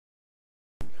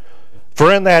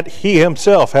For in that he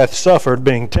himself hath suffered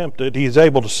being tempted, he is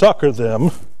able to succor them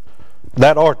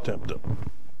that are tempted.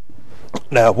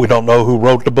 Now, we don't know who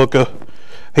wrote the book of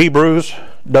Hebrews.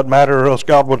 Doesn't matter, or else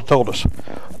God would have told us.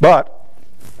 But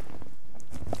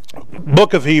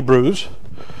book of Hebrews,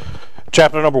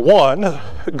 chapter number 1,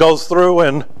 goes through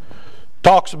and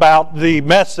talks about the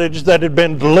message that had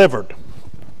been delivered.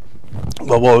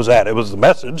 Well, what was that? It was the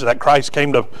message that Christ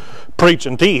came to preach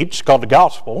and teach, called the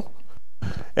gospel.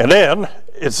 And then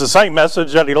it's the same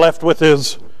message that he left with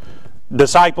his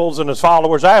disciples and his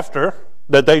followers after,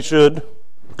 that they should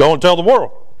go and tell the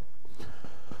world.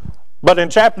 But in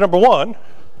chapter number 1,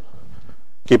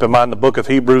 keep in mind the book of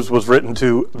Hebrews was written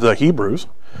to the Hebrews,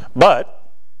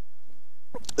 but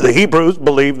the Hebrews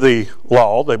believed the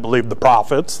law, they believed the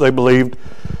prophets, they believed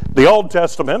the Old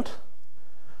Testament.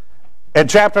 And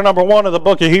chapter number 1 of the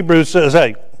book of Hebrews says,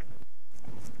 hey,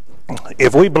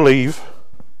 if we believe,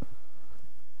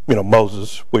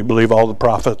 Moses, we believe all the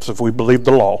prophets, if we believe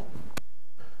the law,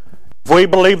 if we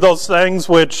believe those things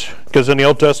which, because in the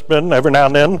Old Testament, every now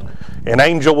and then, an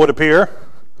angel would appear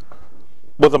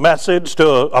with a message to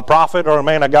a prophet or a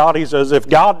man of God. He says, if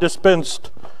God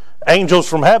dispensed angels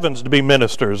from heavens to be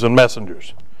ministers and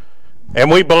messengers, and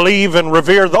we believe and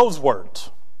revere those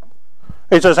words,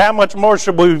 he says, how much more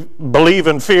should we believe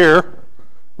and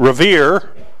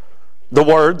revere the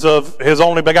words of his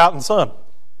only begotten Son?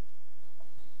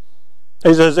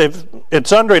 He says, if at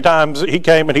sundry times he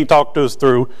came and he talked to us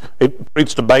he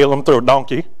preached to Balaam through a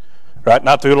donkey, right?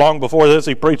 Not too long before this,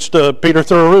 he preached to Peter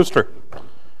through a rooster.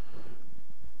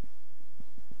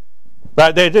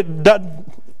 Right?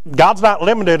 God's not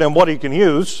limited in what he can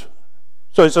use.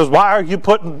 So he says, why are you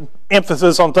putting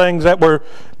emphasis on things that were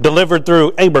delivered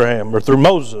through Abraham or through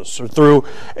Moses or through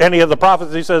any of the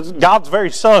prophets? He says, God's very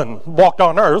Son walked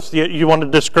on earth, yet you want to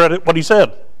discredit what he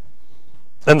said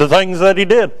and the things that he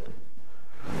did.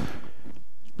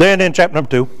 Then in chapter number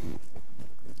 2,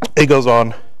 he goes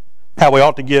on how we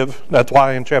ought to give. That's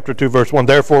why in chapter 2, verse 1,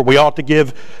 therefore we ought to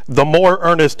give the more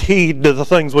earnest heed to the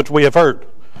things which we have heard.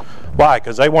 Why?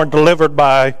 Because they weren't delivered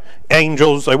by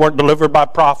angels, they weren't delivered by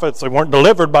prophets, they weren't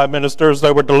delivered by ministers,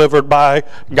 they were delivered by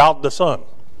God the Son.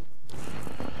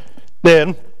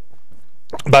 Then,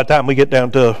 by the time we get down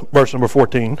to verse number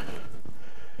 14,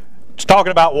 it's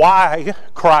talking about why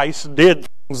Christ did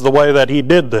things the way that he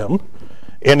did them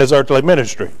in his earthly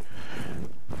ministry.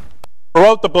 He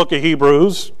wrote the book of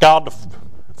Hebrews. God the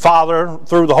Father,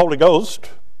 through the Holy Ghost,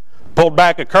 pulled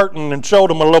back a curtain and showed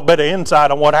them a little bit of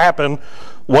insight on what happened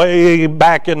way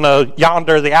back in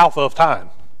the Alpha of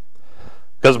time.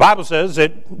 Because the Bible says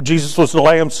that Jesus was the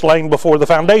Lamb slain before the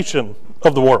foundation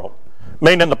of the world.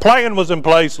 Meaning the plan was in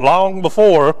place long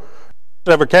before it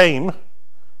ever came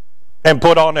and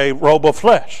put on a robe of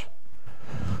flesh.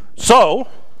 So,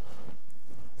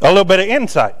 a little bit of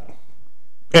insight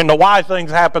into why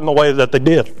things happened the way that they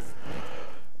did.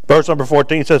 Verse number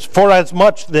 14 says, for as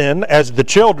much then as the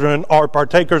children are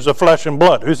partakers of flesh and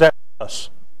blood. Who's that?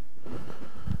 Us.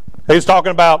 He's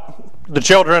talking about the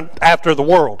children after the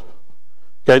world.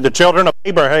 Okay, the children of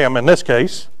Abraham in this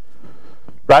case.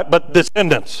 Right, but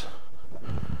descendants.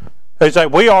 They say,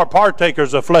 we are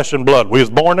partakers of flesh and blood. We was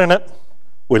born in it.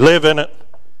 We live in it.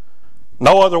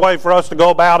 No other way for us to go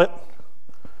about it.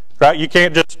 Right? You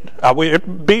can't just,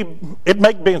 it'd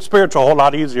make being spiritual a whole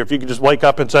lot easier if you could just wake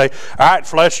up and say, all right,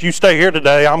 flesh, you stay here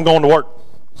today, I'm going to work.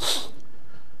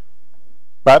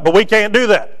 Right? But we can't do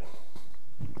that.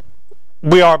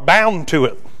 We are bound to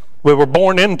it. We were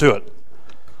born into it.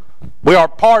 We are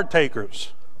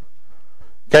partakers.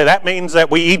 Okay, that means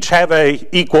that we each have an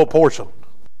equal portion.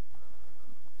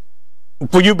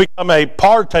 When you become a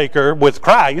partaker with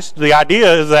Christ, the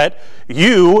idea is that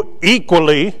you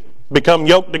equally become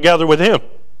yoked together with him.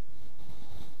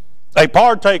 A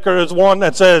partaker is one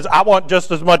that says, I want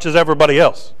just as much as everybody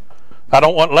else. I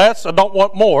don't want less, I don't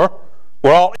want more.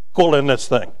 We're all equal in this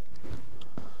thing.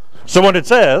 So when it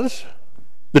says,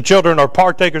 the children are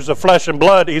partakers of flesh and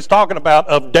blood, he's talking about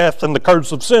of death and the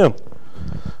curse of sin.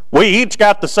 We each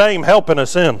got the same helping of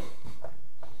sin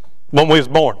when we was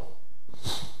born.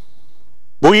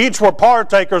 We each were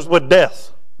partakers with death.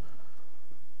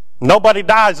 Nobody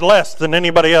dies less than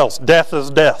anybody else. Death is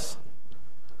death.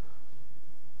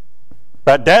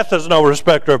 But death is no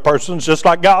respecter of persons, just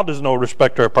like God is no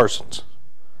respecter of persons.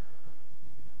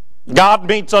 God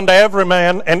meets unto every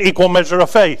man an equal measure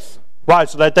of faith. Why?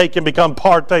 So that they can become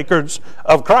partakers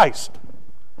of Christ.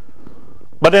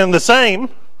 But in the same,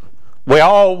 we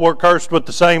all were cursed with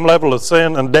the same level of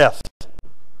sin and death.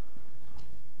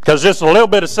 Because just a little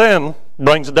bit of sin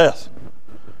brings death.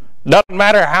 Doesn't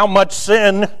matter how much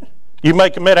sin you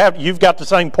may commit after, you've got the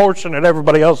same portion that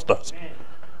everybody else does.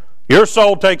 Your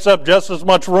soul takes up just as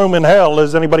much room in hell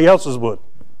as anybody else's would.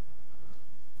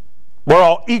 We're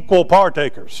all equal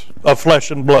partakers of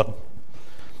flesh and blood.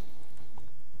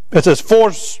 It says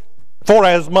for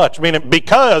as much, meaning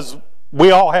because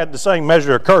we all had the same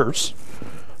measure of curse.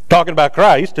 Talking about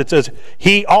Christ, it says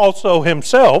he also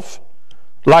himself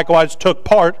likewise took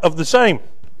part of the same.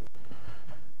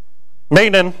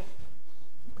 Meaning,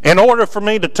 in order for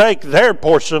me to take their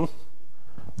portion,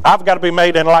 I've got to be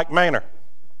made in like manner.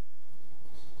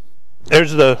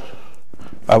 There's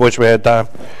I wish we had time,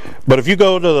 but if you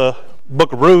go to the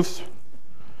book of Ruth,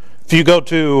 if you go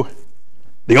to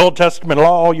the Old Testament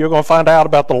law, you're going to find out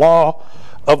about the law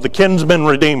of the kinsman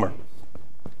redeemer.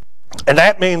 And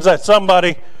that means that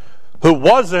somebody who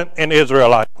wasn't an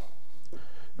Israelite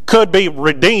could be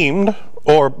redeemed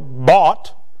or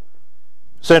bought.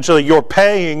 Essentially, you're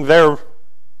paying their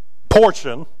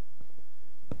portion,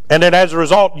 and then as a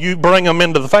result, you bring them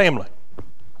into the family.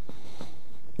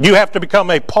 You have to become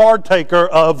a partaker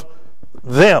of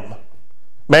them.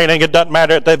 Meaning it doesn't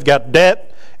matter if they've got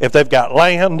debt, if they've got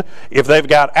land, if they've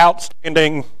got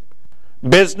outstanding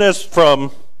business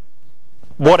from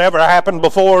whatever happened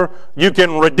before, you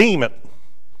can redeem it.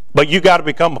 But you got to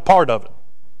become a part of it.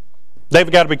 They've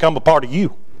got to become a part of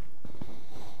you.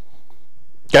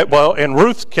 Okay, well, in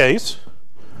Ruth's case,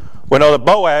 we know that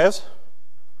Boaz,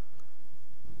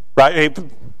 right?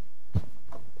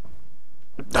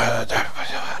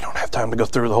 I don't have time to go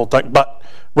through the whole thing, but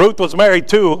Ruth was married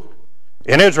to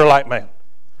an Israelite man.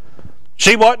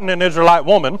 She wasn't an Israelite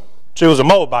woman. She was a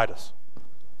Moabitess.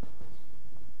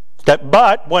 Okay,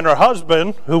 but when her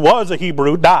husband, who was a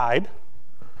Hebrew, died,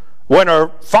 when her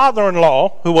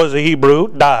father-in-law, who was a Hebrew,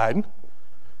 died,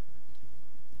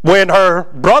 when her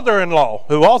brother-in-law,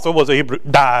 who also was a Hebrew,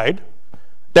 died,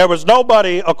 there was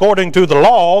nobody, according to the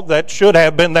law, that should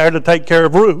have been there to take care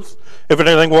of Ruth if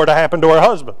anything were to happen to her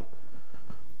husband.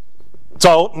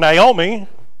 So Naomi,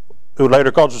 who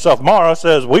later calls herself Mara,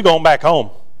 says, we're going back home.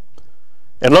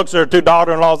 And looks at her two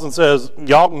daughter-in-laws and says,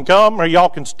 y'all can come or y'all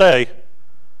can stay,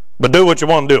 but do what you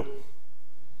want to do.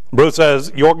 Ruth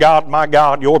says, your God, my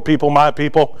God, your people, my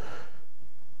people.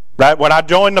 Right? When I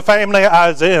joined the family, I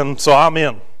was in, so I'm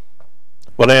in.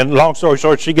 Well then, long story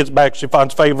short, she gets back, she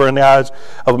finds favor in the eyes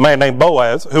of a man named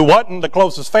Boaz, who wasn't the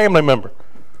closest family member.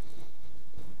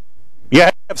 You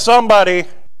have somebody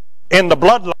in the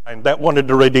bloodline that wanted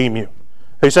to redeem you.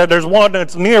 He said, there's one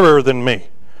that's nearer than me.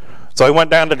 So he went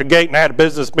down to the gate and had a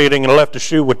business meeting and left a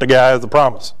shoe with the guy as a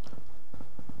promise.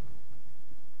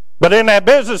 But in that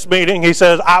business meeting, he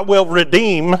says, I will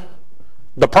redeem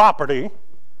the property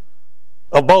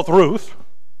of both Ruth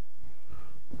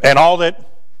and all that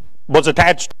was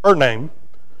attached to her name.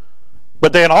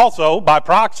 But then also, by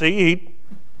proxy, he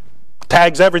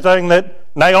tags everything that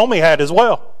Naomi had as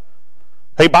well.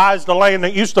 He buys the land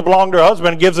that used to belong to her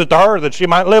husband and gives it to her that she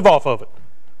might live off of it.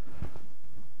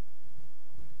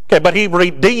 Okay, but he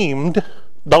redeemed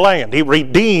the land. He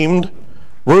redeemed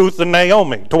Ruth and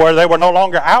Naomi to where they were no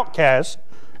longer outcasts.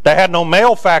 They had no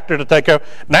male factor to take care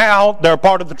of. Now they're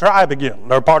part of the tribe again.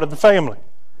 They're part of the family.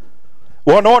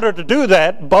 Well, in order to do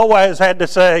that, Boaz had to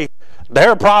say,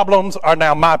 their problems are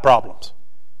now my problems.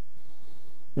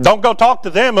 Don't go talk to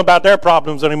them about their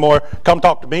problems anymore. Come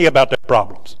talk to me about their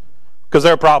problems. Because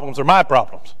their problems are my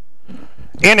problems.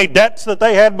 Any debts that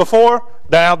they had before,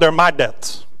 now they're my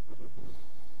debts.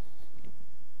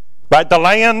 Right? The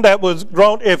land that was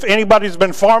grown, if anybody's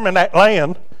been farming that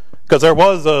land, because there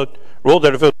was a rule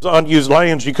that if it was unused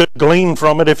lands, you could glean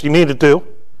from it if you needed to.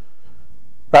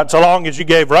 Right? So long as you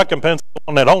gave recompense to the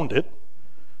one that owned it.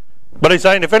 But he's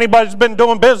saying, if anybody's been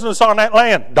doing business on that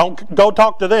land, don't go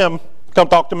talk to them. Come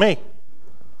talk to me.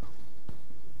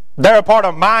 They're a part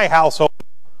of my household.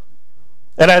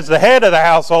 And as the head of the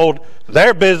household,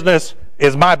 their business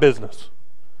is my business.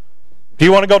 If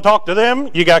you want to go talk to them,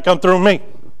 you got to come through me.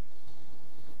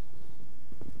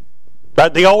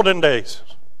 Like the olden days.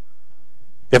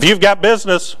 If you've got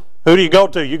business, who do you go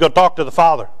to? You go talk to the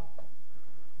father.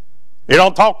 You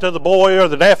don't talk to the boy or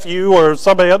the nephew or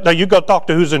somebody else. No, you go talk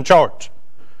to who's in charge.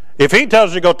 If he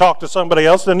tells you to go talk to somebody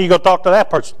else, then you go talk to that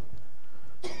person.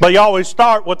 But you always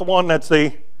start with the one that's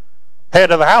the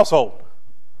head of the household.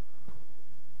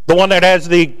 The one that has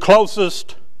the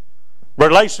closest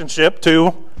relationship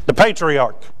to the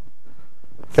patriarch.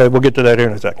 Okay, we'll get to that here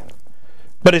in a second.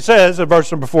 But it says in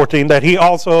verse number 14 that he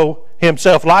also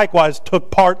himself likewise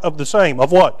took part of the same.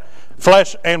 Of what?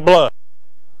 Flesh and blood.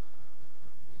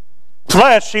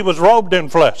 Flesh, he was robed in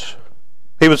flesh.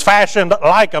 He was fashioned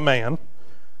like a man.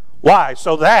 Why?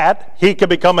 So that he could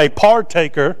become a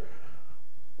partaker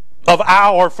of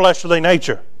our fleshly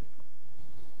nature.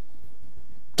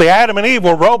 See, Adam and Eve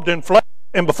were robed in flesh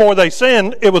and before they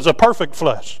sinned, it was a perfect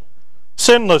flesh,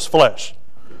 sinless flesh,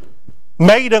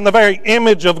 made in the very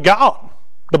image of God,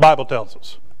 the Bible tells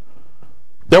us.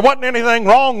 There wasn't anything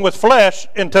wrong with flesh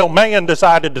until man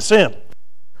decided to sin.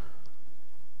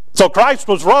 So Christ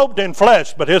was robed in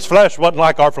flesh, but his flesh wasn't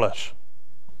like our flesh.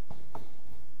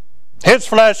 His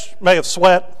flesh may have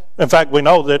sweat. In fact, we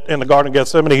know that in the Garden of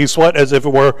Gethsemane, he sweat as if it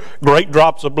were great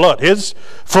drops of blood. His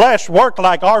flesh worked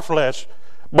like our flesh,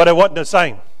 but it wasn't the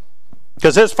same,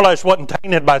 because his flesh wasn't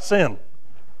tainted by sin.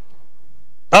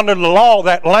 Under the law,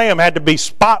 that lamb had to be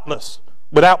spotless,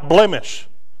 without blemish.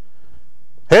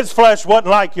 His flesh wasn't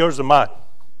like yours and mine.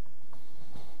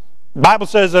 The Bible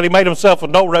says that he made himself of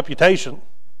no reputation,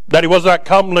 that he was not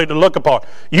comely to look upon.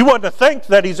 You wouldn't think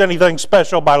that he's anything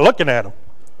special by looking at him.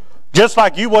 Just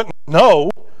like you wouldn't know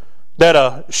that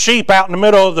a sheep out in the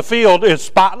middle of the field is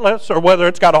spotless, or whether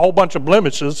it's got a whole bunch of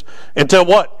blemishes, until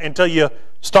what? Until you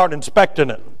start inspecting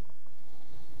it.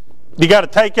 You got to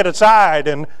take it aside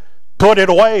and put it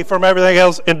away from everything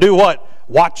else and do what?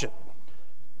 Watch it.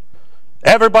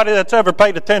 Everybody that's ever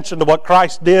paid attention to what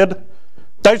Christ did,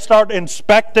 they start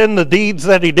inspecting the deeds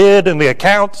that he did and the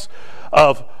accounts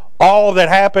of all that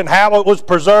happened, how it was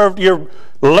preserved.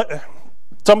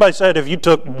 Somebody said if you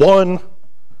took one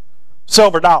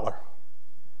silver dollar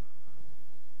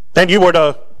and you were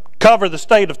to cover the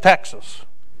state of Texas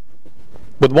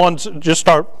with one, just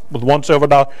start with one silver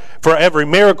dollar, for every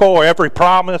miracle or every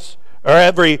promise or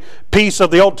every piece of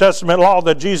the Old Testament law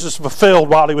that Jesus fulfilled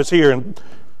while he was here in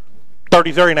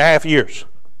 33 and a half years.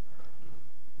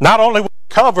 Not only would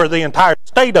it cover the entire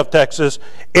state of Texas,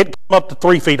 it came up to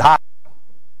 3 feet high.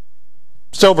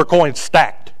 Silver coins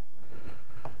stacked.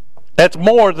 That's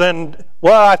more than,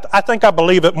 well, I think I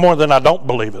believe it more than I don't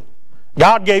believe it.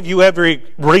 God gave you every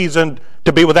reason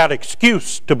to be without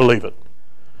excuse to believe it.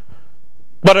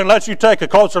 But unless you take a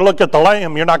closer look at the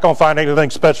lamb, you're not going to find anything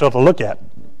special to look at.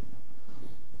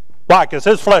 Why? Because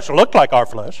his flesh looked like our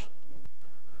flesh.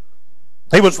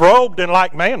 He was robed in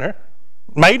like manner,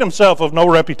 made himself of no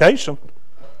reputation.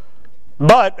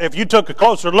 But if you took a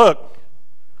closer look,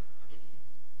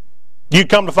 you'd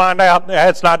come to find out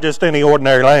that's not just any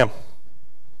ordinary lamb.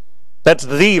 That's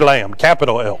the Lamb,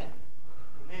 capital L.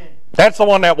 That's the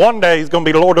one that one day is going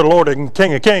to be Lord of Lords and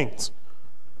King of Kings.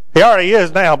 He already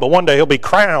is now, but one day he'll be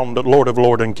crowned Lord of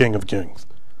Lords and King of Kings.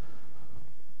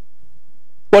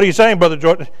 What are you saying, Brother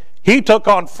Jordan? He took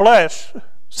on flesh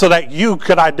so that you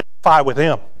could identify with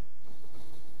him.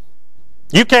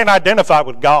 You can't identify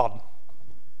with God.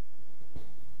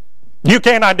 You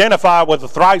can't identify with the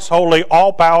thrice holy,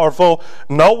 all-powerful,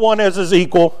 no one is his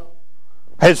equal,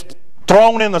 has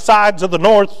thrown in the sides of the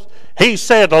north. He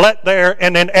said, let there,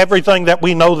 and then everything that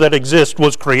we know that exists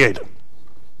was created.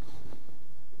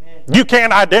 Amen. You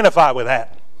can't identify with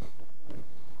that.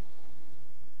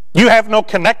 You have no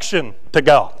connection to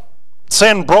God.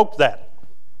 Sin broke that.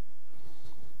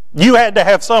 You had to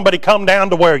have somebody come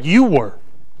down to where you were.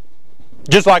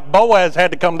 Just like Boaz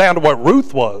had to come down to where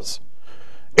Ruth was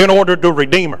in order to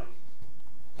redeem her.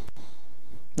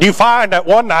 You find that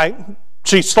one night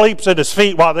she sleeps at his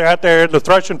feet while they're out there in the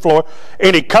threshing floor,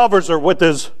 and he covers her with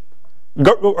his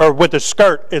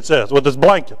skirt, it says, with his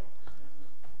blanket.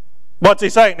 What's he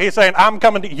saying? He's saying, I'm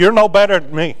coming to, you're no better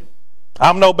than me.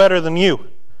 I'm no better than you.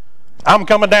 I'm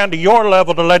coming down to your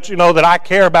level to let you know that I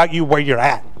care about you where you're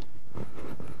at.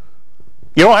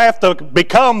 You don't have to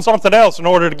become something else in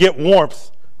order to get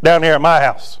warmth down here at my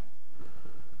house.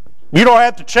 You don't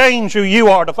have to change who you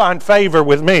are to find favor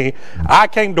with me. I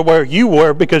came to where you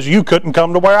were because you couldn't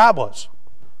come to where I was.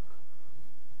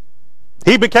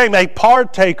 He became a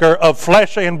partaker of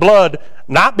flesh and blood,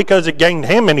 not because it gained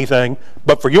him anything,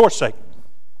 but for your sake.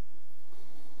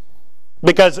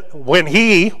 Because when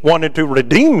he wanted to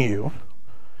redeem you,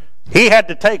 he had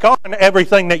to take on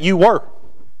everything that you were.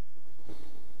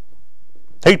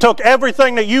 He took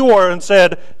everything that you were and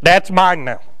said, that's mine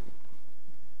now.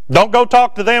 Don't go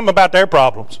talk to them about their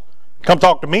problems. Come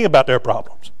talk to me about their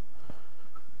problems.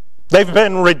 They've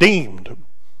been redeemed.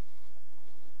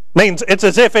 Means it's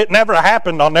as if it never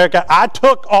happened on their account. I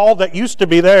took all that used to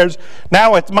be theirs.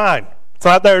 Now it's mine. It's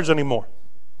not theirs anymore.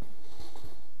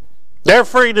 They're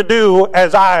free to do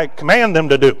as I command them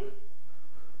to do.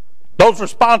 Those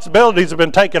responsibilities have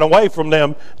been taken away from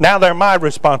them. Now they're my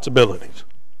responsibilities.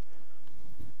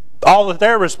 All that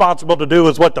they're responsible to do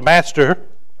is what the master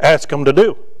asks them to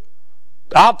do.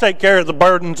 I'll take care of the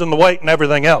burdens and the weight and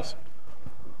everything else.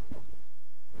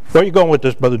 Where are you going with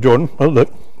this, Brother Jordan? Oh,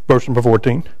 look, verse number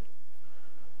 14.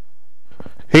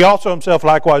 He also himself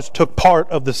likewise took part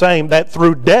of the same, that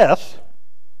through death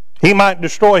he might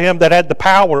destroy him that had the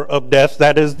power of death,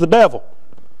 that is the devil.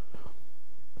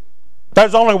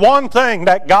 There's only one thing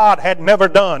that God had never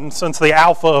done since the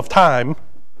Alpha of time,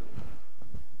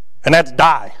 and that's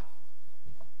die.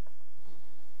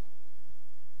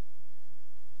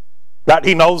 That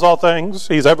He knows all things.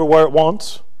 He's everywhere at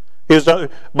once.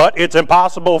 But it's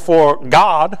impossible for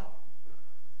God,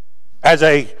 as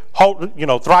a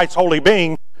thrice holy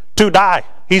being, to die.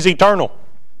 He's eternal.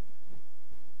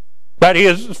 That He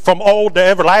is from old to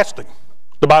everlasting,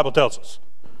 the Bible tells us.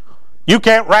 You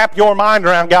can't wrap your mind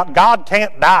around God. God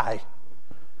can't die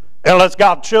unless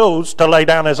God chose to lay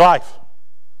down His life.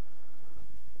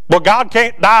 But God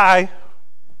can't die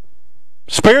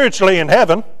spiritually in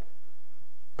heaven.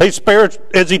 His spirit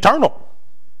is eternal.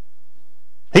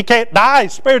 He can't die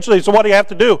spiritually, so what do you have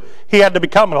to do? He had to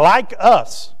become like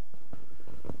us.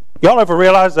 Y'all ever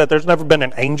realize that there's never been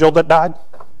an angel that died?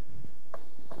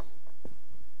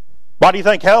 Why do you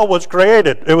think hell was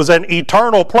created? It was an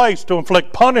eternal place to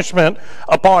inflict punishment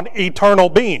upon eternal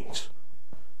beings.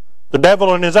 The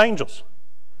devil and his angels.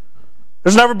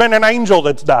 There's never been an angel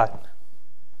that's died.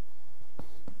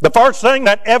 The first thing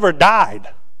that ever died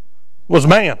was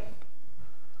man.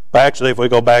 Actually, if we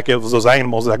go back, it was those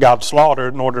animals that God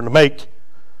slaughtered in order to make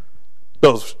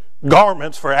those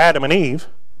garments for Adam and Eve.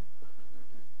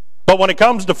 But when it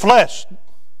comes to flesh,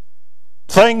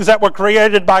 things that were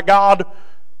created by God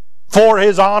for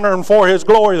His honor and for His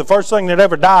glory, the first thing that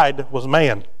ever died was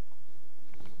man.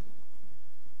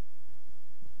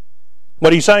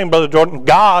 What are you saying, Brother Jordan?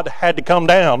 God had to come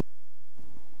down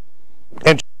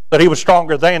and show that He was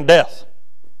stronger than death.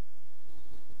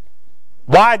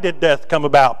 Why did death come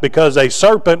about? Because a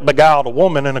serpent beguiled a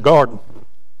woman in a garden.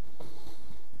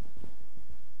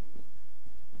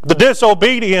 The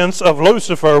disobedience of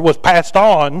Lucifer was passed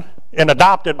on and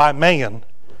adopted by man.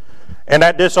 And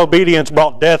that disobedience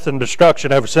brought death and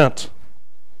destruction ever since.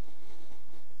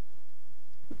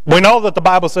 We know that the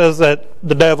Bible says that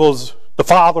the devil's the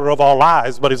father of all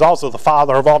lies, but he's also the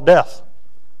father of all death.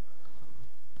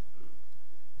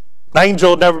 An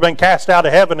angel had never been cast out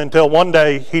of heaven until one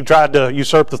day he tried to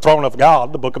usurp the throne of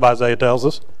God, the book of Isaiah tells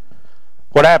us.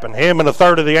 What happened? Him and a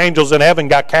third of the angels in heaven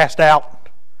got cast out,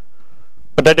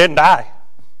 but they didn't die.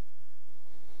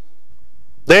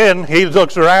 Then he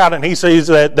looks around and he sees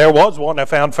that there was one that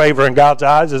found favor in God's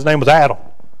eyes. His name was Adam.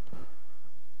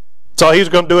 So he's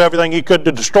going to do everything he could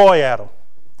to destroy Adam.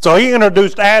 So he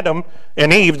introduced Adam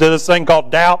and Eve to this thing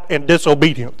called doubt and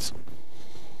disobedience.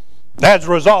 As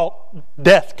a result,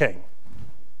 death came.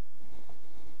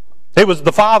 He was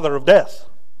the father of death.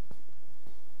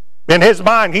 In his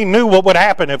mind, he knew what would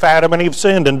happen if Adam and Eve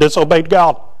sinned and disobeyed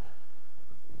God.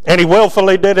 And he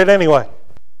willfully did it anyway.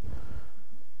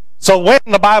 So when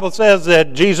the Bible says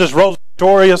that Jesus rose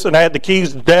victorious and had the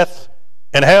keys to death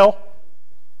and hell,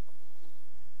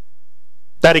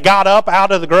 that He got up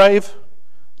out of the grave,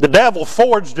 the devil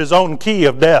forged his own key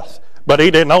of death, but he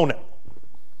didn't own it.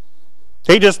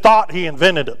 He just thought he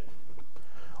invented it.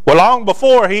 Well, long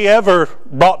before he ever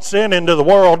brought sin into the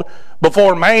world,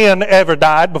 before man ever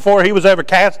died, before he was ever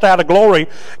cast out of glory,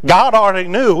 God already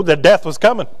knew that death was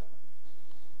coming.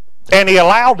 And He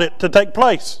allowed it to take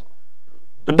place.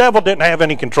 The devil didn't have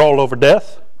any control over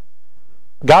death.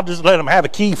 God just let him have a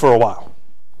key for a while.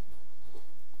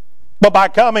 But by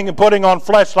coming and putting on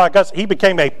flesh like us, He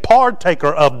became a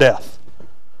partaker of death.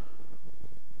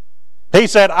 He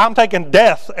said, I'm taking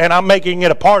death and I'm making it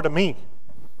a part of me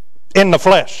in the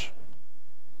flesh.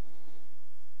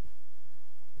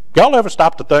 Y'all ever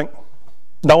stop to think,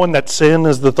 knowing that sin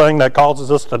is the thing that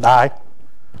causes us to die?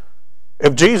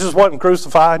 If Jesus wasn't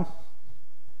crucified,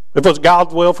 if it was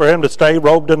God's will for Him to stay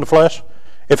robed in the flesh,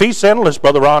 if He's sinless,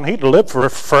 Brother Ron, He'd live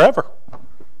forever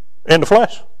in the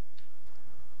flesh.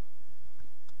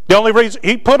 The only reason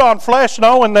He put on flesh,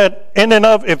 knowing that in and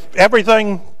of, if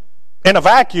everything in a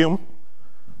vacuum,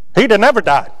 He'd have never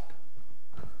died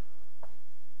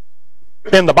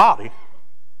in the body.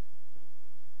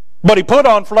 But He put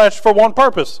on flesh for one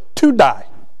purpose, to die.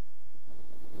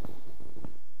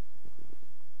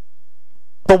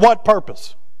 For what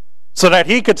purpose? So that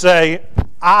He could say,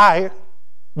 I,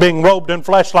 being robed in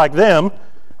flesh like them,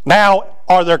 now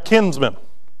are their kinsmen.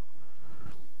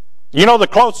 You know the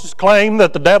closest claim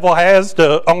that the devil has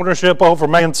to ownership over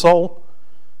man's soul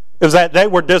is that they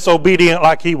were disobedient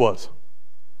like he was.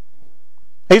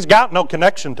 He's got no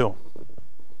connection to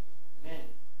them.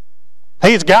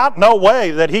 He's got no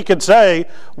way that he could say,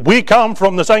 we come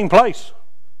from the same place.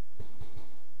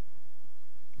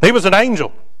 He was an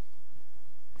angel,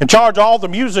 in charge of all the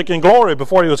music and glory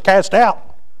before he was cast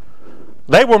out.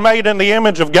 They were made in the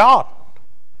image of God.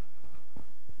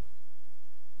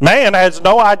 Man has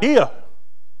no idea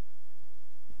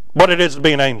what it is to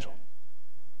be an angel.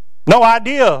 No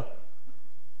idea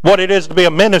what it is to be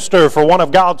a minister for one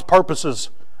of God's purposes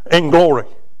in glory.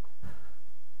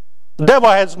 The devil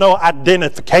has no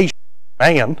identification with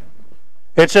man.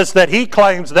 It's just that he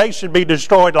claims they should be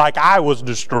destroyed like I was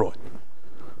destroyed.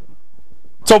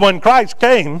 So when Christ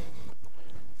came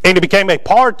and he became a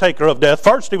partaker of death,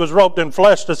 first he was robed in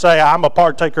flesh to say, I'm a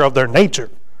partaker of their nature.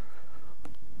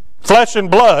 Flesh and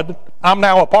blood, I'm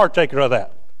now a partaker of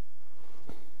that.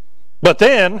 But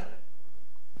then,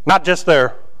 not just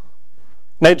their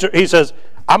nature, he says,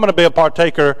 I'm going to be a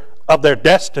partaker of their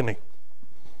destiny.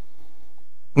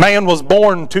 Man was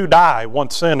born to die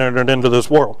once sin entered into this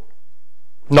world.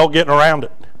 No getting around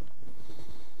it.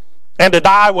 And to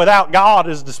die without God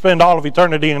is to spend all of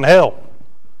eternity in hell.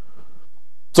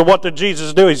 So what did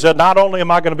Jesus do? He said, not only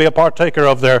am I going to be a partaker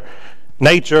of their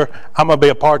nature, I'm going to be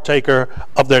a partaker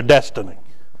of their destiny.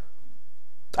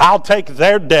 I'll take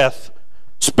their death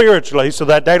spiritually so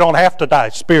that they don't have to die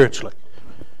spiritually.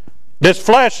 This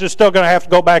flesh is still going to have to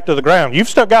go back to the ground. You've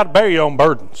still got to bear your own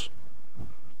burdens.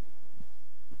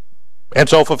 And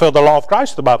so fulfill the law of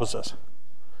Christ, the Bible says.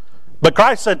 But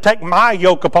Christ said, take my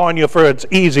yoke upon you, for it's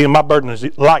easy and my burden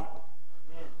is light.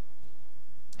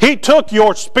 He took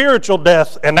your spiritual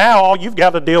death, and now all you've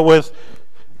got to deal with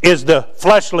is the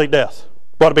fleshly death.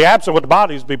 Well, to be absent with the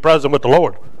body is to be present with the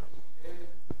Lord.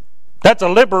 That's a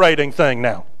liberating thing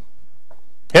now.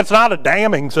 It's not a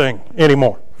damning thing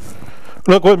anymore.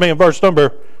 Look with me in verse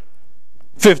number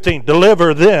 15.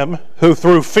 Deliver them who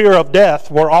through fear of death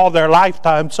were all their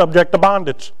lifetime subject to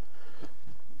bondage.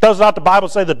 Does not the Bible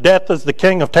say that death is the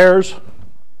king of terrors?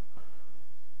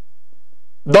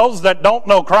 Those that don't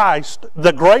know Christ,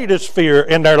 the greatest fear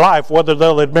in their life, whether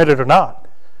they'll admit it or not,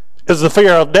 is the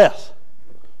fear of death.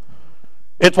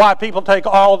 It's why people take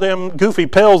all them goofy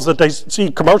pills that they see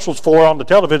commercials for on the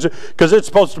television, because it's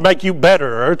supposed to make you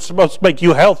better, or it's supposed to make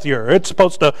you healthier, it's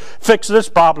supposed to fix this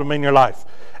problem in your life.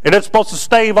 And it's supposed to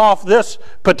stave off this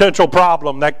potential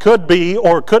problem that could be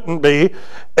or couldn't be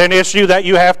an issue that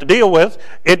you have to deal with.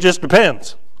 It just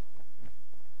depends.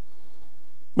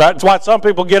 That's why some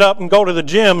people get up and go to the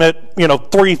gym at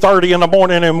 3:30 in the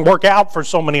morning and work out for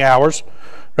so many hours.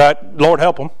 Right? Lord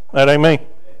help them. That ain't me.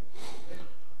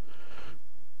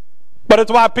 But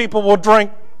it's why people will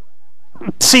drink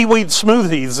seaweed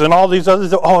smoothies and all these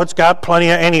others. Oh, it's got plenty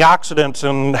of antioxidants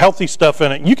and healthy stuff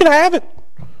in it. You can have it.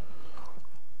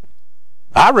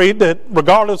 I read that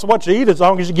regardless of what you eat, as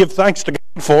long as you give thanks to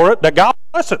God for it, that God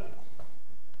will bless it.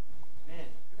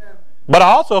 But I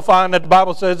also find that the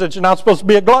Bible says that you're not supposed to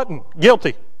be a glutton.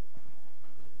 Guilty.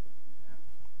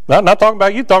 I'm not talking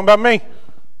about you, talking about me.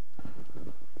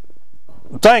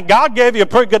 I'm saying God gave you a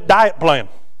pretty good diet plan.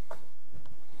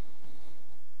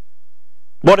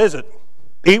 What is it?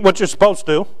 Eat what you're supposed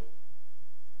to.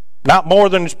 Not more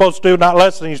than you're supposed to, not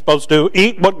less than you're supposed to.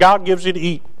 Eat what God gives you to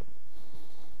eat.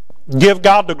 Give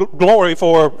God the glory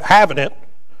for having it,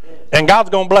 and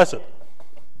God's going to bless it.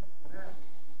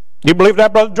 You believe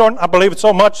that, Brother Jordan? I believe it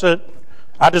so much that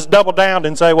I just double down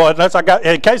and say, well,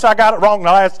 in case I got it wrong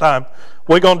the last time,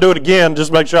 we're going to do it again,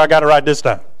 just make sure I got it right this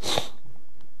time.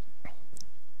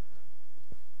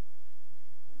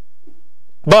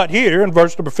 But here in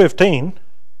verse number 15,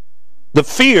 the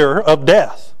fear of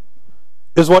death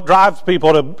is what drives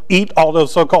people to eat all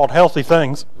those so-called healthy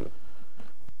things.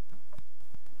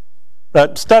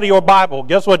 Study your Bible.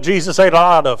 Guess what Jesus ate a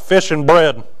lot of? Fish and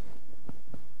bread.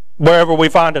 Wherever we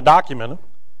find it documented.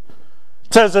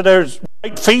 It says that there's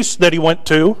great feasts that he went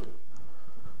to.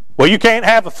 Well, you can't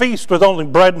have a feast with only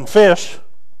bread and fish.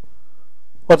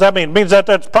 What's that mean? It means that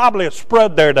there's probably a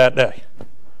spread there that day.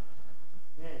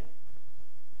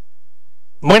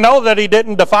 We know that he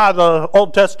didn't defy the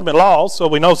Old Testament laws, so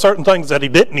we know certain things that he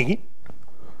didn't eat.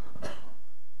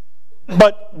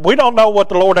 But we don't know what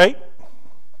the Lord ate.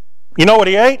 You know what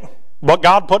he ate? What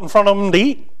God put in front of him to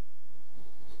eat.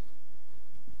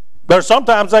 There's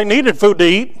sometimes they needed food to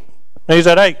eat. And he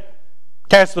said, hey,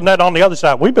 cast the net on the other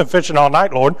side. We've been fishing all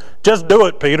night, Lord. Just do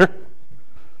it, Peter.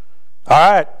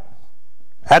 All right.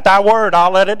 At thy word,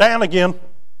 I'll let it down again.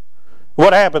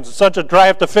 What happens? It's such a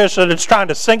draft of fish that it's trying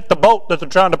to sink the boat that they're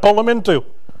trying to pull them into.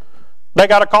 They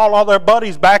got to call all their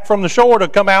buddies back from the shore to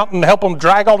come out and help them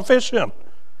drag all the fish in.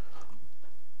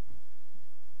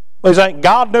 He's saying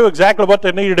God knew exactly what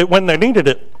they needed it when they needed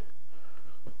it.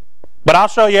 But I'll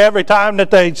show you every time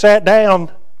that they sat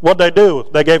down, what they do.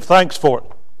 They gave thanks for it.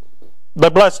 They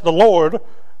blessed the Lord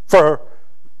for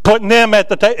putting them at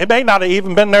the table. It may not have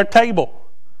even been their table.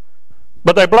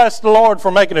 But they blessed the Lord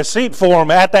for making a seat for them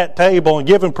at that table and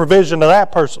giving provision to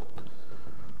that person.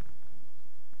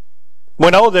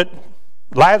 We know that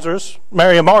Lazarus,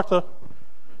 Mary and Martha,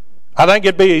 I think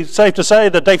it'd be safe to say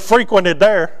that they frequented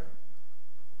there.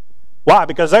 Why?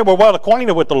 Because they were well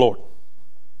acquainted with the Lord.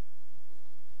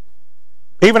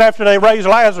 Even after they raised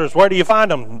Lazarus, where do you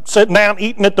find them? Sitting down,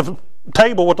 eating at the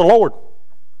table with the Lord.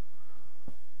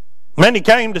 Many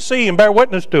came to see and bear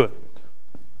witness to it.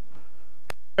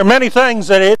 There are many things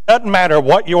that it doesn't matter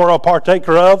what you're a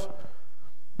partaker of,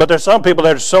 but there's some people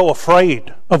that are so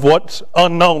afraid of what's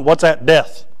unknown, what's at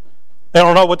death. They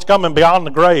don't know what's coming beyond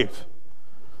the grave.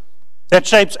 That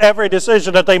shapes every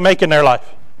decision that they make in their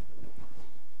life.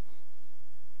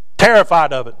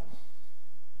 Terrified of it.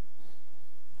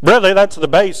 Really, that's the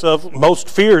base of most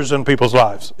fears in people's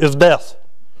lives, is death.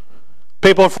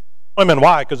 People are afraid of swimming.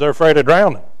 Why? Because they're afraid of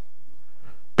drowning.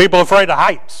 People are afraid of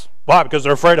heights. Why? Because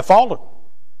they're afraid of falling.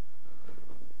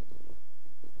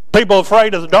 People are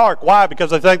afraid of the dark. Why?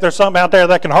 Because they think there's something out there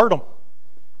that can hurt them.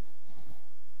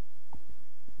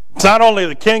 It's not only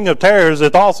the king of terrors,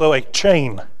 it's also a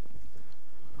chain.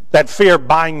 That fear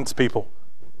binds people.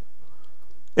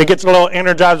 It gets a little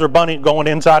Energizer bunny going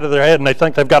inside of their head, and they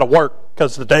think they've got to work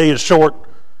because the day is short.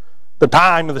 The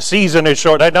time of the season is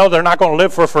short. They know they're not going to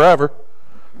live for forever.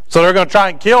 So they're going to try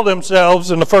and kill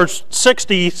themselves in the first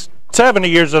 60, 70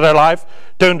 years of their life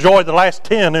to enjoy the last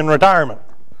 10 in retirement.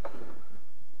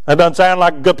 That doesn't sound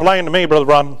like a good plan to me, Brother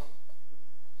Ron.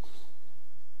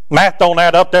 Math don't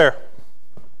add up there.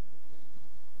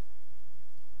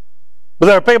 But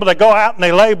there are people that go out and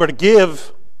they labor to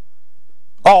give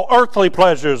all earthly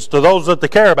pleasures to those that they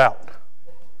care about.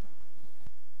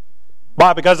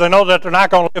 Why? Because they know that they're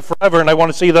not going to live forever and they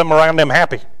want to see them around them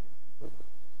happy.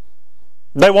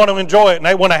 They want to enjoy it and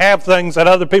they want to have things that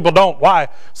other people don't. Why?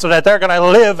 So that they're going to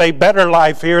live a better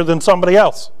life here than somebody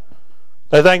else.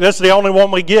 They think this is the only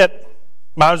one we get.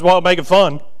 Might as well make it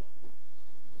fun.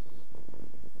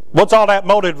 What's all that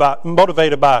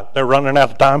motivated by? They're running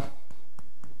out of time.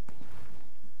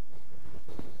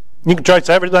 You can trace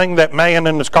everything that man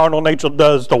in his carnal nature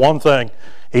does to one thing.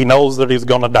 He knows that he's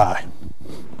going to die.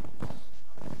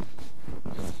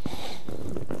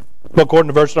 But according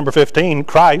to verse number 15,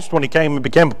 Christ, when he came and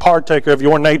became a partaker of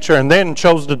your nature and then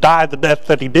chose to die the death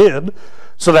that he did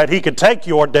so that he could take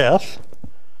your death,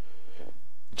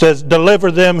 it says,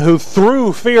 deliver them who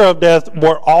through fear of death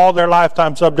were all their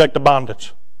lifetime subject to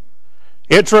bondage.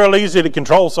 It's real easy to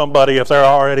control somebody if they're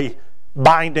already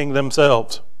binding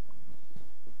themselves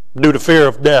due to fear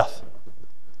of death.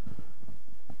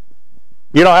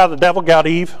 You know how the devil got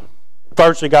Eve?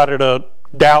 First, he got her to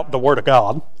doubt the word of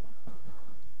God.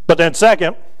 But then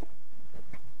second,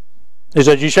 he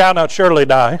said, you shall not surely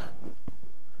die.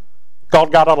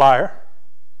 Called God a liar.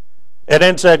 And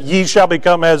then said, ye shall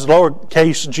become as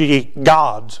lowercase g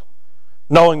gods,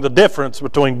 knowing the difference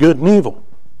between good and evil.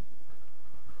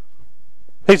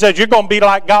 He said, you're going to be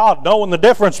like God, knowing the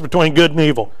difference between good and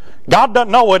evil. God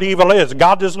doesn't know what evil is.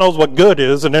 God just knows what good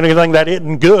is, and anything that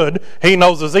isn't good, he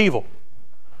knows is evil.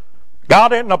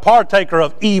 God isn't a partaker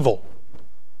of evil.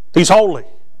 He's holy.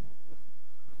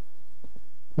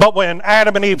 But when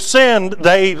Adam and Eve sinned,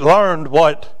 they learned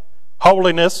what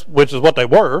holiness, which is what they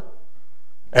were,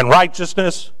 and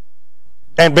righteousness,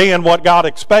 and being what God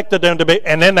expected them to be,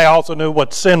 and then they also knew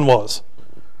what sin was.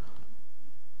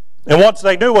 And once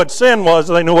they knew what sin was,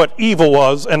 they knew what evil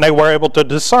was, and they were able to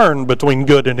discern between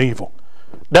good and evil.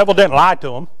 The devil didn't lie to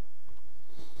them.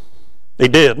 He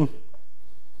did.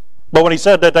 But when he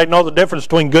said that they know the difference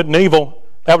between good and evil,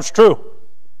 that was true.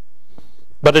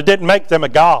 But it didn't make them a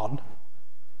god.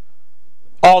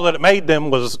 All that it made them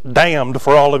was damned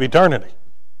for all of eternity.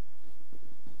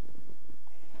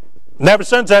 And ever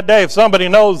since that day, if somebody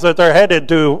knows that they're headed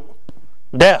to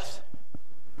death,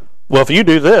 well, if you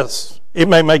do this, it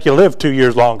may make you live 2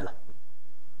 years longer.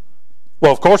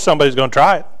 Well, of course somebody's going to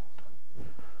try it.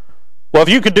 Well, if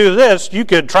you could do this, you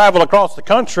could travel across the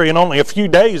country in only a few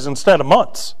days instead of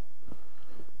months,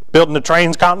 building the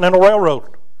Transcontinental Railroad.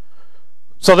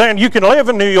 So then you can live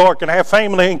in New York and have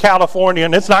family in California,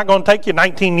 and it's not going to take you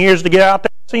 19 years to get out there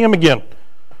and see them again.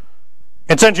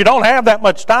 And since you don't have that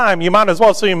much time, you might as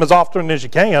well see them as often as you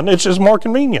can. It's just more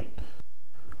convenient.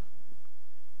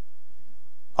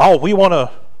 Oh, we want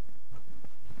to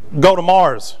go to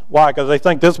Mars. Why? Because they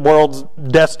think this world's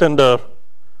destined to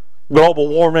global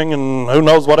warming and who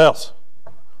knows what else.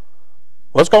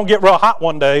 Well, it's going to get real hot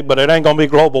one day, but it ain't going to be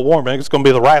global warming. It's going to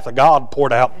be the wrath of God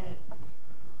poured out.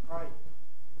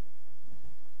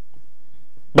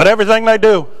 But everything they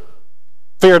do,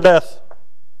 fear death.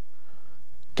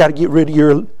 Got to get rid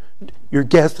of your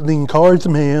gasoline cars,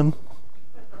 man.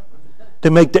 They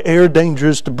make the air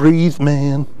dangerous to breathe,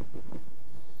 man.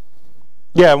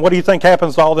 Yeah, and what do you think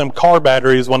happens to all them car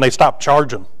batteries when they stop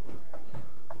charging?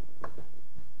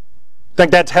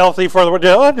 Think that's healthy for the world?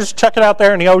 Oh, just chuck it out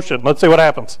there in the ocean. Let's see what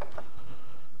happens.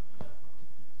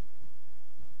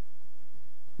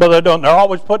 But they don't. They're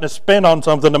always putting a spin on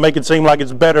something to make it seem like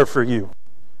it's better for you.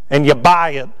 And you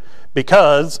buy it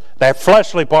because that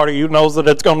fleshly part of you knows that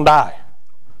it's going to die.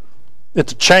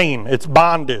 It's a chain. It's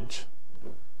bondage.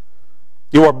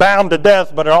 You are bound to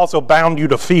death, but it also bound you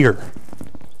to fear.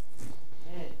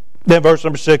 Then verse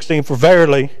number 16, for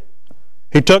verily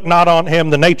he took not on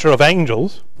him the nature of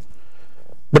angels,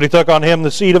 but he took on him the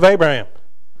seed of Abraham.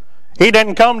 He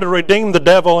didn't come to redeem the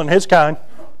devil and his kind.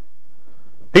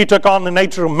 He took on the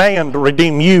nature of man to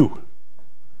redeem you,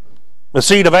 the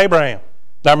seed of Abraham.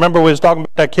 Now remember we was talking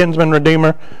about that kinsman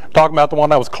redeemer, talking about the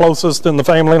one that was closest in the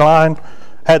family line,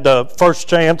 had the first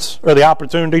chance or the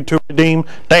opportunity to redeem.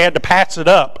 They had to pass it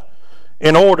up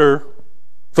in order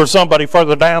for somebody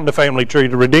further down the family tree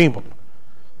to redeem them.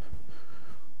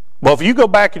 Well, if you go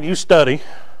back and you study,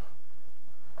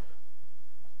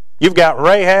 you've got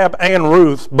Rahab and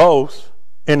Ruth both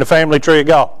in the family tree of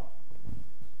God.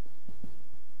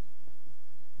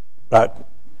 Right?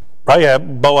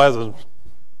 Rahab, Boaz's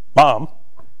mom,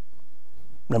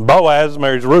 and Boaz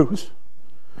marries Ruth.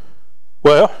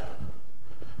 Well,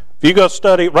 if you go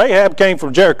study, Rahab came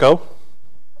from Jericho,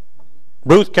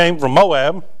 Ruth came from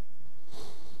Moab,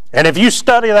 and if you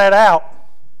study that out,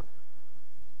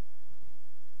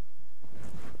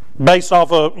 based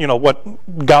off of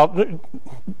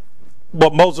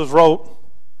what Moses wrote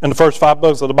in the first 5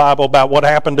 books of the Bible about what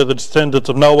happened to the descendants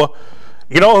of Noah,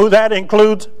 you know who that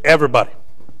includes? Everybody.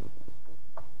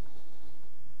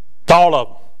 It's all of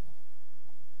them.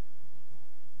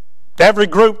 Every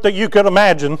group that you could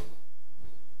imagine,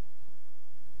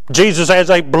 Jesus has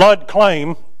a blood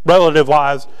claim,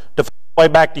 relative-wise, to find way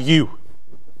back to you.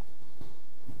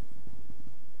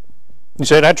 You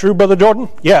say, that true, Brother Jordan?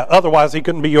 Yeah, otherwise he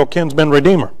couldn't be your kinsman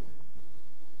redeemer.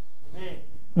 Amen.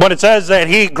 When it says that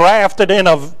he grafted in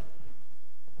a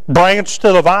branch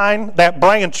to the vine, that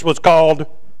branch was called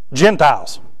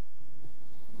Gentiles.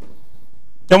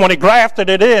 And when he grafted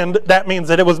it in, that means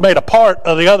that it was made a part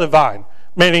of the other vine,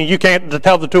 meaning you can't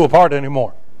tell the two apart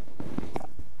anymore.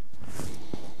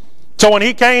 So when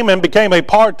he came and became a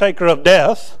partaker of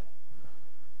death,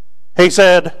 he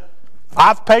said,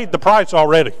 I've paid the price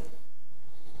already.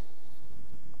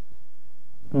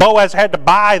 Boaz had to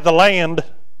buy the land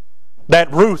that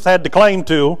Ruth had to claim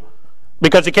to,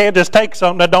 because he can't just take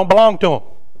something that don't belong to him.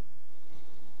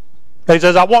 He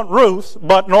says, I want Ruth,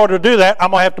 but in order to do that, I'm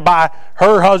going to have to buy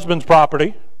her husband's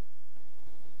property,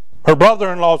 her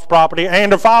brother-in-law's property,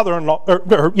 and her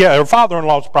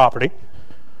father-in-law's property.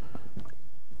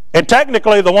 And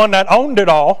technically, the one that owned it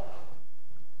all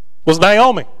was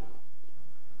Naomi.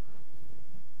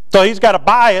 So he's got to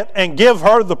buy it and give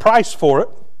her the price for it.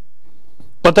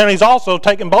 But then he's also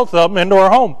taking both of them into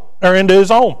her home, or into his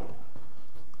home.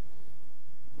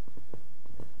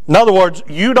 In other words,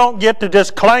 you don't get to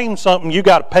just claim something, you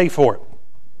got to pay for it.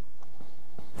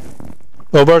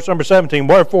 So verse number 17,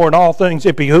 wherefore in all things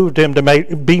it behooved him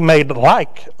to be made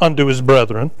like unto his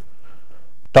brethren,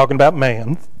 talking about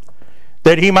man,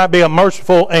 that he might be a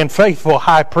merciful and faithful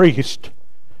high priest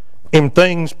in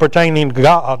things pertaining to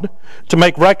God, to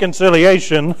make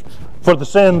reconciliation for the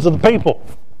sins of the people.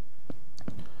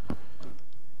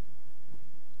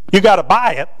 You got to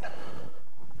buy it,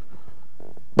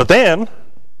 but then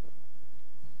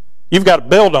you've got to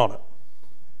build on it.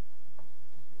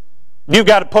 You've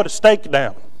got to put a stake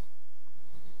down.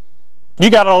 You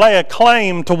got to lay a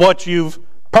claim to what you've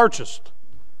purchased.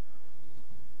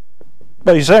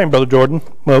 But he's saying, Brother Jordan,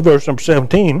 well, verse number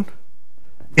 17,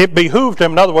 it behooved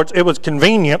him, in other words, it was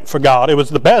convenient for God. It was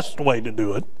the best way to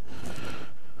do it.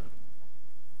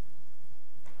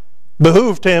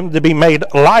 Behooved him to be made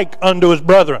like unto his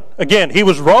brethren. Again, he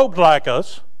was robed like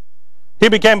us. He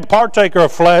became a partaker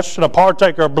of flesh and a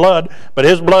partaker of blood, but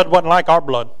his blood wasn't like our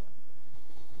blood.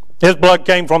 His blood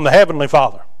came from the Heavenly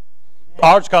Father.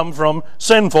 Ours come from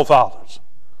sinful fathers.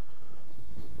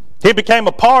 He became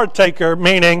a partaker,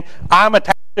 meaning I'm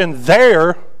attaching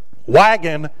their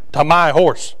wagon to my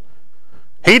horse.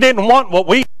 He didn't want what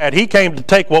we had. He came to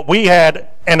take what we had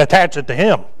and attach it to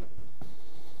him.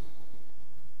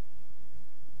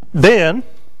 Then,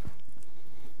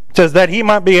 it says that he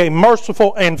might be a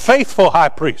merciful and faithful high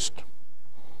priest.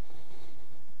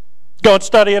 Go and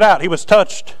study it out. He was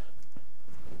touched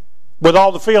with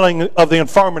all the feeling of the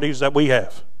infirmities that we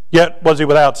have. Yet was he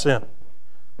without sin.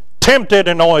 Tempted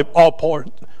in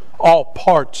all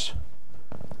parts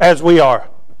as we are.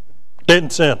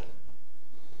 Didn't sin.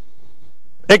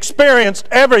 Experienced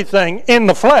everything in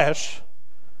the flesh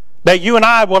that you and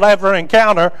I will ever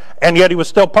encounter, and yet he was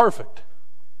still perfect.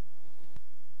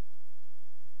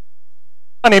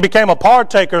 And he became a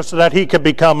partaker so that he could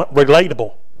become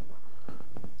relatable.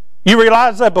 You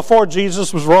realize that before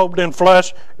Jesus was robed in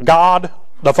flesh, God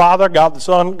the Father, God the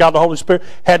Son, God the Holy Spirit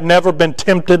had never been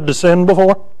tempted to sin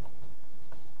before?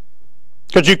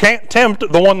 Because you can't tempt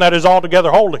the one that is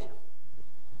altogether holy.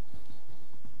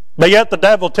 But yet the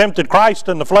devil tempted Christ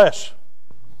in the flesh.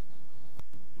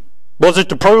 Was it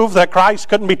to prove that Christ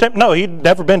couldn't be tempted? No, he'd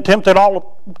never been tempted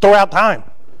all throughout time.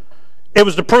 It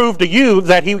was to prove to you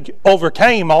that he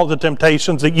overcame all the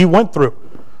temptations that you went through.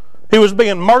 He was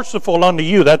being merciful unto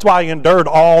you. That's why he endured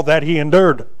all that he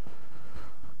endured.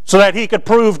 So that he could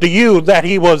prove to you that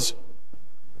he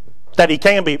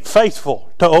can be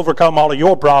faithful to overcome all of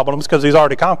your problems because he's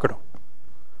already conquered them.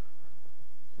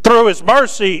 Through his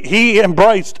mercy, he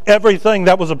embraced everything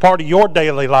that was a part of your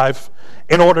daily life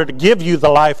in order to give you the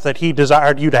life that he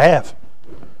desired you to have.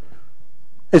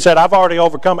 He said, I've already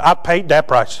overcome it. I've paid that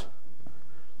price.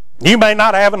 You may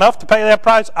not have enough to pay that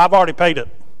price. I've already paid it.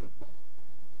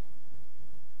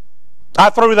 I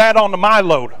threw that onto my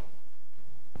load.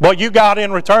 What you got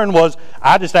in return was,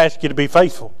 I just asked you to be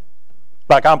faithful,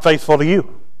 like I'm faithful to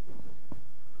you.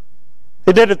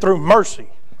 He did it through mercy.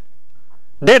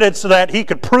 Did it so that he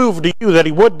could prove to you that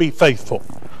he would be faithful.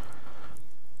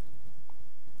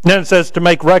 Then it says to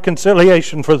make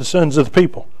reconciliation for the sins of the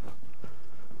people.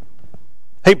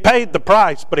 He paid the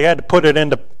price, but he had to put it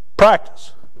into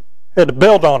practice. He had to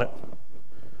build on it.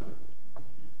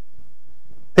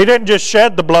 He didn't just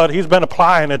shed the blood, he's been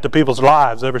applying it to people's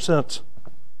lives ever since.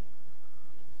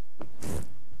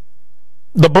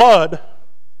 The blood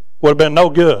would have been no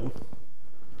good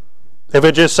if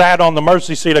it just sat on the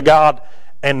mercy seat of God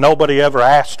and nobody ever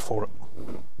asked for it.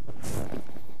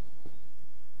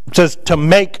 It says to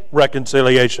make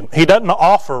reconciliation. He doesn't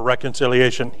offer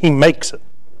reconciliation, he makes it.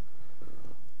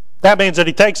 That means that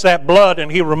he takes that blood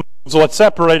and he removes what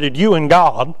separated you and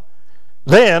God.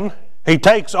 Then he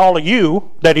takes all of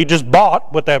you that he just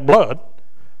bought with that blood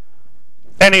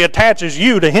and he attaches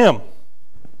you to him.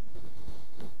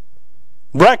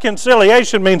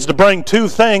 Reconciliation means to bring two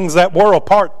things that were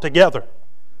apart together.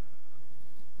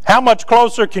 How much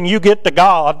closer can you get to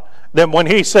God than when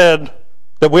he said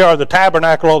that we are the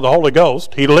tabernacle of the Holy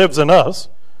Ghost, he lives in us,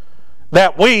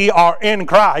 that we are in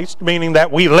Christ, meaning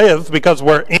that we live because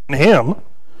we're in him.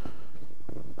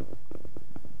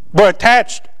 We're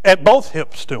attached at both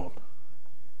hips to him.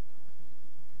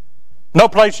 No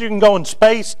place you can go in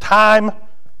space, time,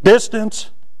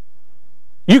 distance.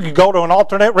 You could go to an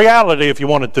alternate reality if you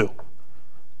wanted to.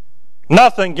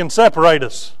 Nothing can separate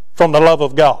us from the love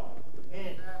of God.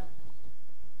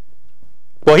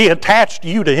 Well, he attached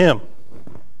you to him.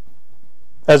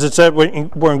 As it said,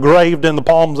 we're engraved in the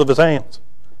palms of his hands.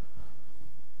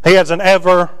 He has an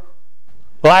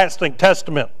everlasting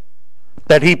testament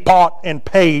that he bought and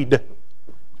paid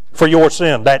for your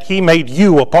sin, that he made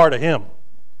you a part of him.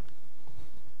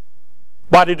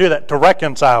 Why did he do that? To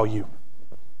reconcile you.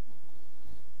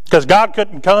 Because God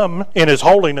couldn't come in his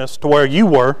holiness to where you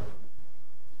were,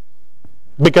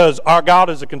 because our God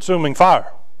is a consuming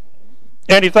fire.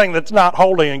 Anything that's not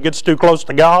holy and gets too close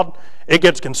to God, it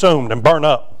gets consumed and burned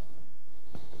up.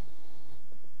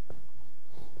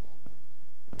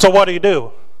 So what did he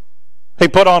do? He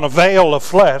put on a veil of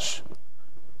flesh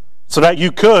so that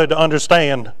you could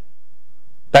understand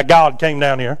that God came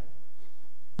down here.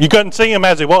 You couldn't see him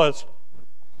as he was.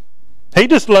 He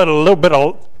just let a little bit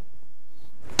of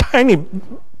tiny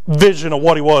vision of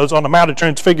what he was on the Mount of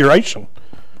Transfiguration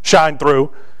shine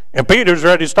through. And Peter's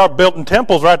ready to start building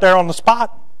temples right there on the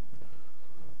spot.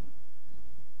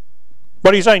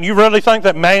 What are you saying? You really think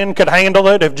that man could handle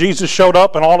it if Jesus showed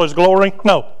up in all his glory?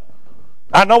 No.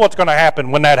 I know what's going to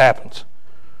happen when that happens.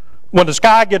 When the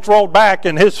sky gets rolled back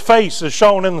and his face is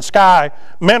shown in the sky,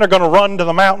 men are going to run to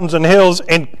the mountains and hills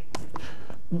and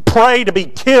pray to be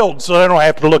killed so they don't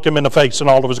have to look him in the face in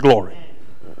all of his glory.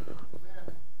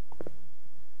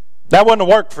 That wouldn't have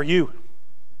worked for you.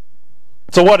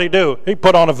 So what did he do? He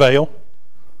put on a veil.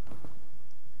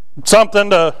 Something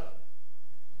to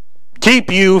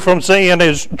keep you from seeing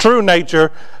his true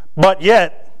nature, but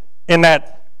yet in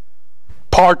that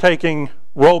partaking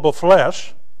robe of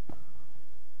flesh,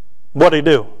 what did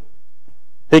he do?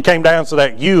 He came down so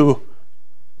that you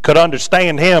could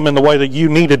understand him in the way that you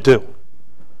needed to.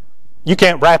 You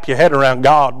can't wrap your head around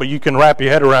God, but you can wrap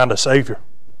your head around a Savior.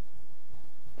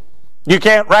 You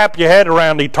can't wrap your head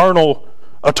around eternal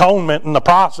atonement and the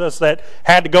process that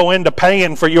had to go into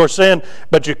paying for your sin,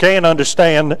 but you can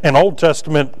understand an Old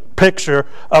Testament picture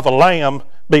of a lamb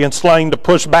being slain to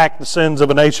push back the sins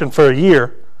of a nation for a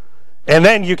year. And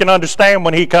then you can understand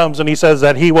when he comes and he says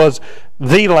that he was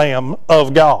the Lamb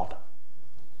of God.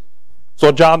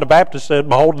 So John the Baptist said,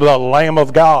 "Behold the Lamb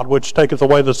of God, which taketh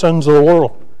away the sins of the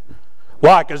world."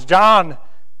 Why? Because John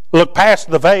looked past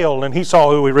the veil and he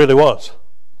saw who he really was.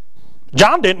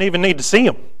 John didn't even need to see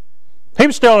him. He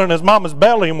was still in his mama's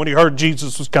belly, and when he heard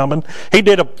Jesus was coming, he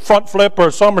did a front flip or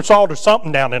a somersault or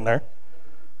something down in there.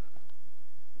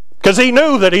 Because he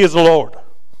knew that he is the Lord.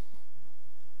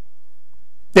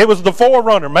 It was the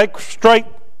forerunner. Make straight,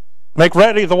 make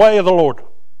ready the way of the Lord.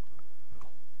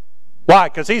 Why?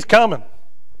 Because he's coming.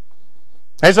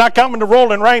 He's not coming to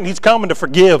rule and reign. He's coming to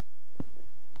forgive.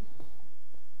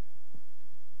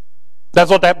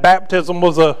 That's what that baptism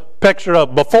was a picture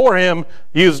of. Before him,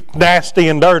 he was nasty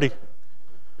and dirty.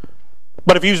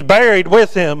 But if he was buried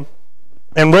with him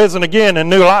and risen again in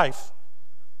new life,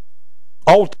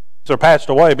 old things are passed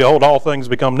away. Behold, all things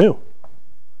become new.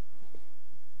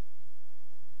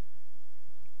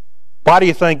 Why do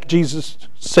you think Jesus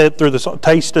said through the Psalms,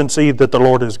 taste and see that the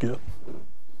Lord is good?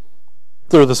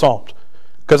 Through the Psalms.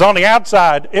 Because on the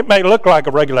outside, it may look like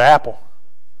a regular apple.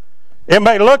 It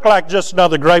may look like just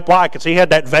another grape. Why? Because he had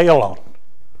that veil on.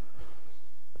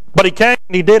 But he came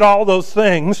and he did all those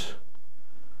things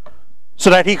so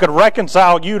that he could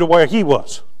reconcile you to where he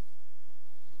was.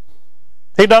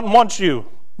 He doesn't want you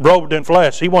robed in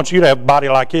flesh. He wants you to have a body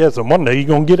like his, and one day you're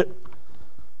going to get it.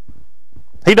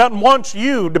 He doesn't want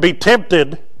you to be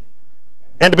tempted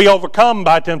and to be overcome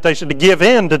by temptation, to give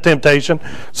in to temptation.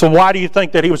 So why do you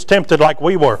think that he was tempted like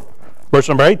we were? Verse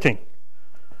number 18.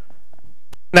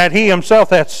 That he himself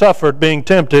hath suffered being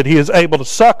tempted, he is able to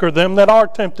succor them that are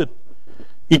tempted.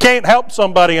 You can't help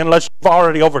somebody unless you've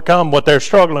already overcome what they're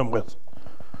struggling with.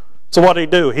 So what did he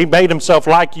do? He made himself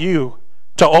like you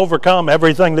to overcome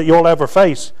everything that you'll ever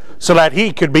face so that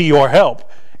he could be your help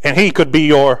and he could be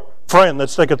your friend that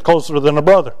sticketh closer than a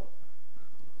brother.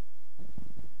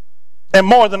 And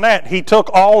more than that, he took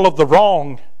all of the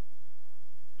wrong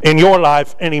in your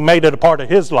life and he made it a part of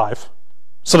his life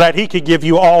so that he could give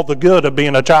you all the good of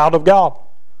being a child of God.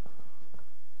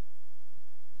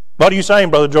 What are you saying,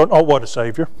 Brother Jordan? Oh, what a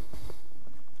Savior.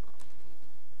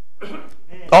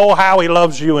 Oh, how he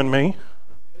loves you and me.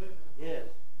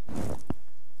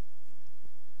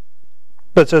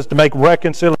 But it says to make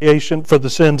reconciliation for the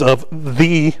sins of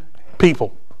the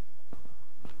people.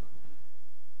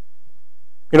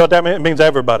 You know what that means? It means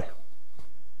everybody.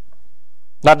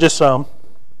 Not just some.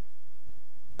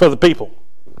 For the people.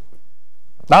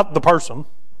 Not the person.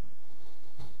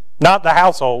 Not the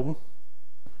household.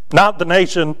 Not the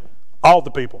nation. All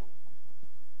the people.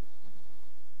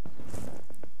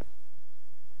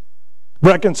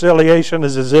 Reconciliation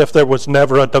is as if there was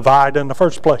never a divide in the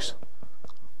first place.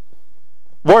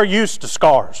 We're used to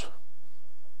scars.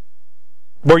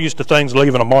 We're used to things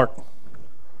leaving a mark.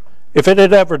 If it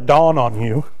had ever dawned on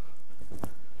you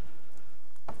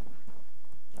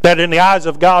that in the eyes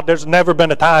of God there's never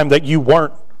been a time that you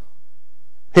weren't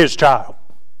his child.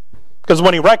 Because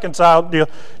when he reconciled you,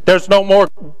 there's no more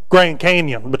Grand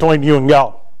Canyon between you and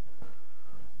God.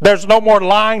 There's no more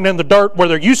line in the dirt where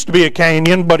there used to be a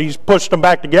canyon, but he's pushed them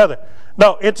back together.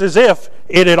 No, it's as if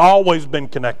it had always been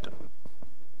connected.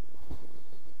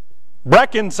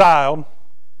 Reconciled,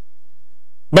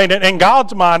 I mean, in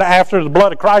God's mind, after the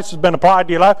blood of Christ has been applied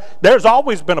to your life, there's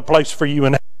always been a place for you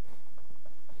in heaven.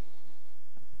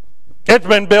 It's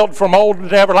been built from old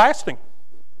to everlasting.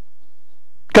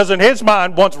 Because in his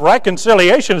mind, once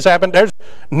reconciliation has happened, there's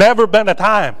never been a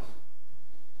time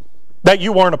that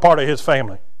you weren't a part of his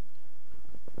family.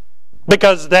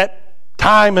 Because that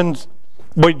time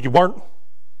when you weren't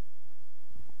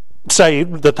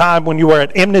saved, the time when you were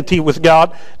at enmity with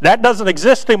God, that doesn't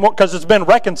exist anymore because it's been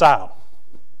reconciled.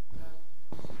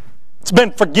 It's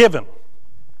been forgiven.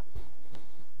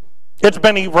 It's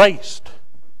been erased.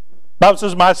 The Bible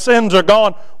says, my sins are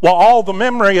gone. Well, all the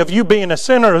memory of you being a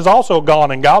sinner is also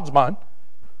gone in God's mind.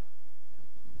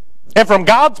 And from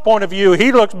God's point of view,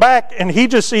 he looks back and he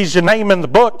just sees your name in the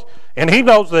book and he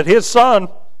knows that his son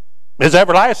is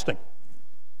everlasting.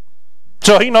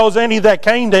 So he knows any that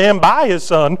came to him by his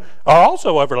son are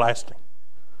also everlasting.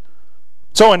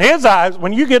 So in his eyes,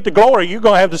 when you get to glory, you're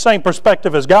going to have the same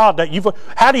perspective as God.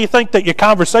 How do you think that your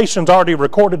conversation's already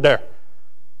recorded there?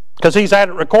 Because he's had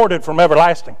it recorded from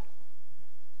everlasting.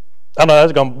 I know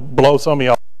that's going to blow some of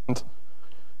y'all.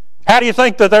 How do you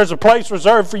think that there's a place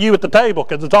reserved for you at the table?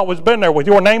 Because it's always been there with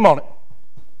your name on it.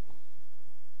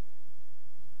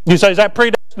 You say, is that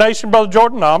predestination, Brother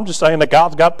Jordan? No, I'm just saying that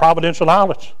God's got providential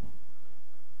knowledge.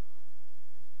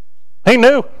 He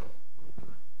knew.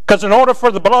 Because in order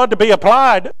for the blood to be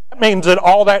applied, that means that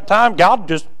all that time God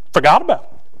just forgot about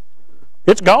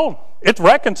it. It's gone. It's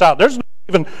reconciled. There's no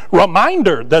even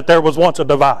reminder that there was once a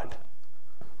divide.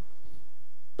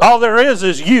 All there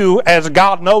is you as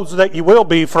God knows that you will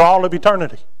be for all of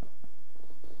eternity.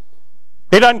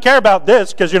 He doesn't care about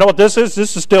this, because you know what this is?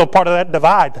 This is still part of that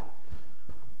divide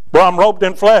where I'm robed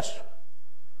in flesh.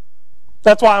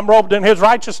 That's why I'm robed in his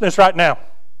righteousness right now.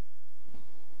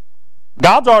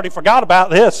 God's already forgot about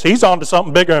this. He's on to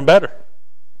something bigger and better.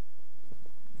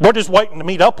 We're just waiting to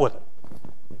meet up with it.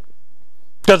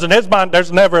 Because in his mind,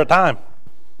 there's never a time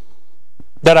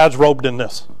that I was robed in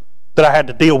this, that I had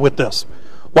to deal with this.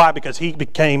 Why? Because he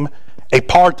became a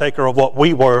partaker of what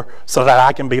we were so that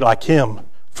I can be like him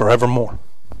forevermore.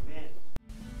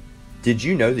 Did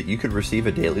you know that you could receive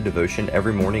a daily devotion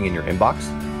every morning in your inbox?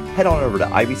 Head on over to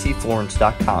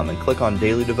ibcflorence.com and click on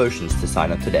Daily Devotions to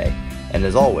sign up today. And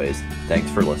as always, thanks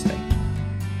for listening.